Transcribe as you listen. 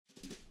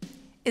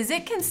Is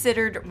it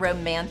considered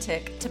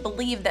romantic to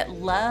believe that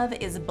love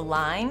is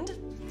blind?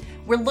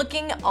 We're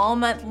looking all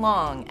month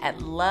long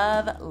at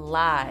Love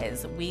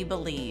Lies We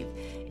Believe.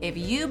 If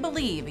you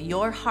believe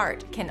your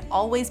heart can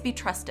always be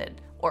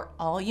trusted, or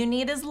all you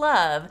need is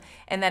love,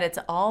 and that it's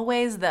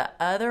always the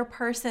other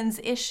person's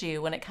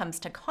issue when it comes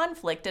to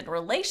conflict in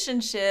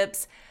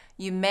relationships,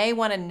 you may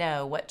want to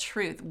know what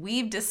truth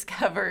we've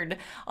discovered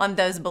on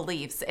those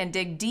beliefs and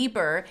dig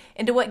deeper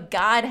into what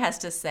God has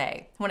to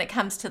say when it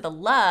comes to the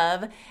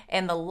love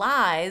and the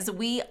lies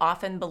we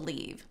often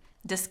believe.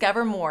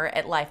 Discover more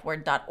at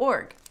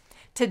lifeword.org.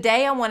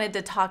 Today, I wanted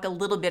to talk a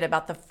little bit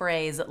about the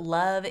phrase,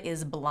 love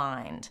is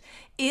blind.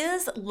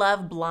 Is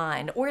love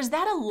blind, or is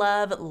that a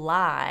love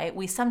lie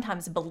we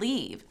sometimes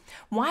believe?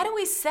 Why do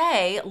we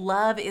say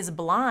love is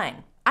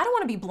blind? I don't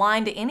want to be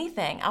blind to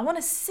anything. I want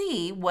to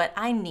see what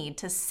I need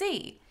to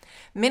see.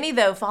 Many,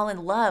 though, fall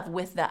in love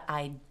with the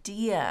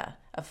idea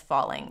of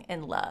falling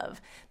in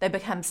love. They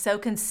become so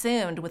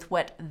consumed with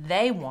what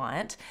they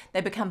want,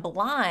 they become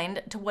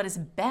blind to what is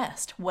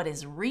best, what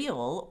is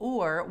real,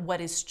 or what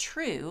is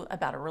true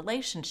about a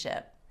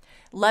relationship.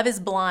 Love is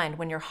blind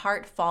when your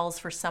heart falls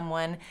for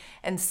someone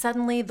and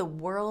suddenly the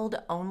world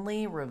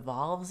only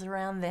revolves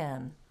around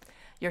them.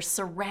 You're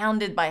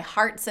surrounded by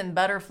hearts and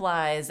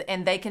butterflies,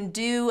 and they can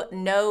do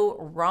no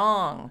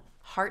wrong.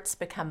 Hearts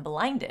become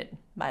blinded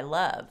by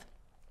love.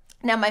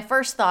 Now, my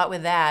first thought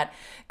with that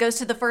goes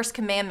to the first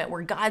commandment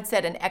where God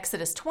said in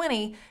Exodus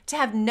 20 to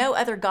have no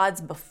other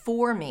gods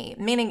before me,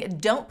 meaning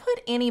don't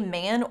put any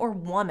man or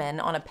woman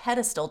on a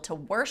pedestal to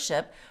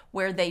worship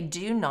where they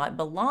do not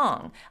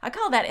belong. I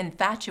call that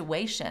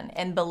infatuation,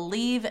 and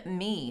believe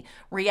me,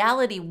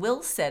 reality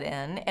will set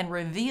in and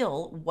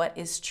reveal what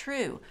is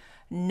true.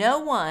 No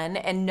one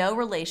and no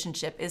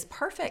relationship is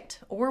perfect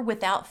or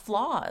without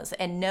flaws,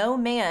 and no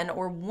man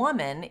or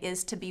woman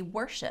is to be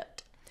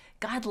worshiped.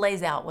 God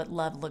lays out what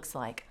love looks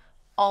like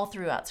all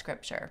throughout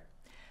Scripture.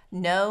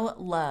 No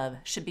love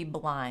should be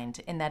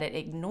blind in that it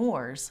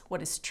ignores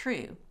what is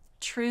true.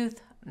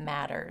 Truth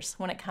matters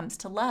when it comes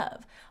to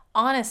love.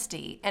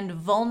 Honesty and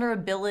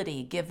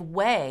vulnerability give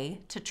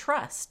way to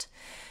trust.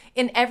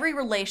 In every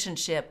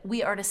relationship,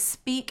 we are to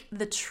speak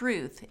the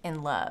truth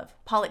in love.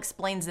 Paul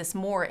explains this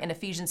more in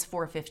Ephesians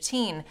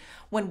 4:15.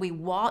 When we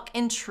walk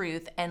in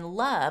truth and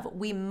love,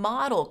 we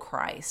model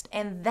Christ,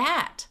 and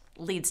that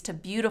leads to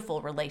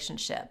beautiful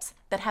relationships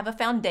that have a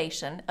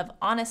foundation of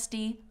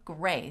honesty,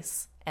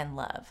 grace, and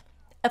love.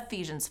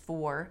 Ephesians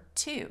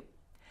 4:2.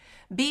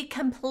 Be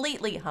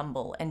completely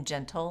humble and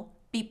gentle.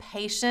 Be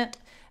patient,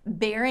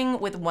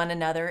 bearing with one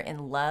another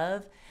in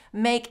love.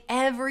 Make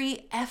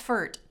every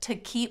effort to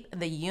keep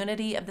the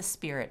unity of the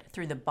Spirit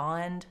through the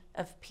bond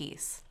of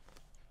peace.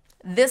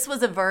 This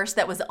was a verse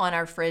that was on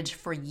our fridge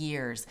for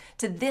years.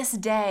 To this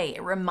day,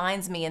 it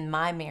reminds me in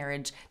my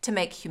marriage to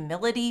make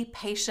humility,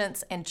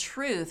 patience, and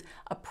truth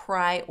a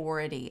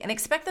priority. And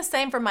expect the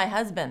same from my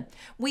husband.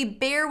 We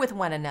bear with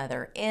one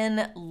another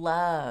in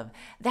love.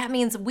 That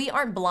means we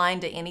aren't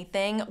blind to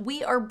anything.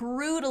 We are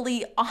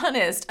brutally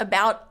honest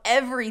about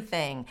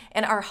everything.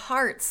 And our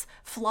hearts,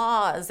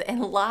 flaws, and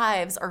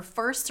lives are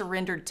first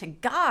surrendered to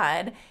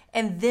God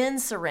and then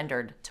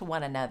surrendered to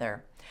one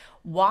another.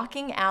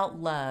 Walking out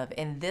love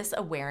in this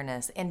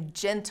awareness and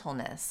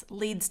gentleness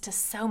leads to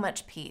so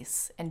much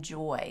peace and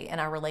joy in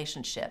our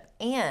relationship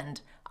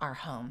and our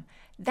home.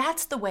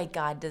 That's the way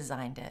God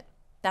designed it.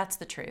 That's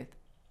the truth.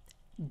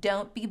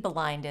 Don't be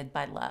blinded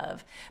by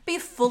love. Be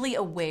fully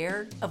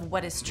aware of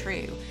what is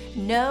true.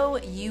 Know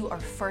you are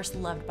first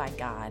loved by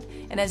God.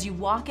 And as you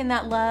walk in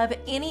that love,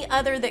 any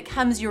other that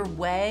comes your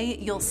way,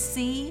 you'll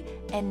see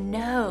and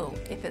know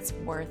if it's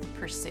worth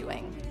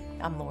pursuing.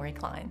 I'm Lori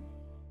Klein.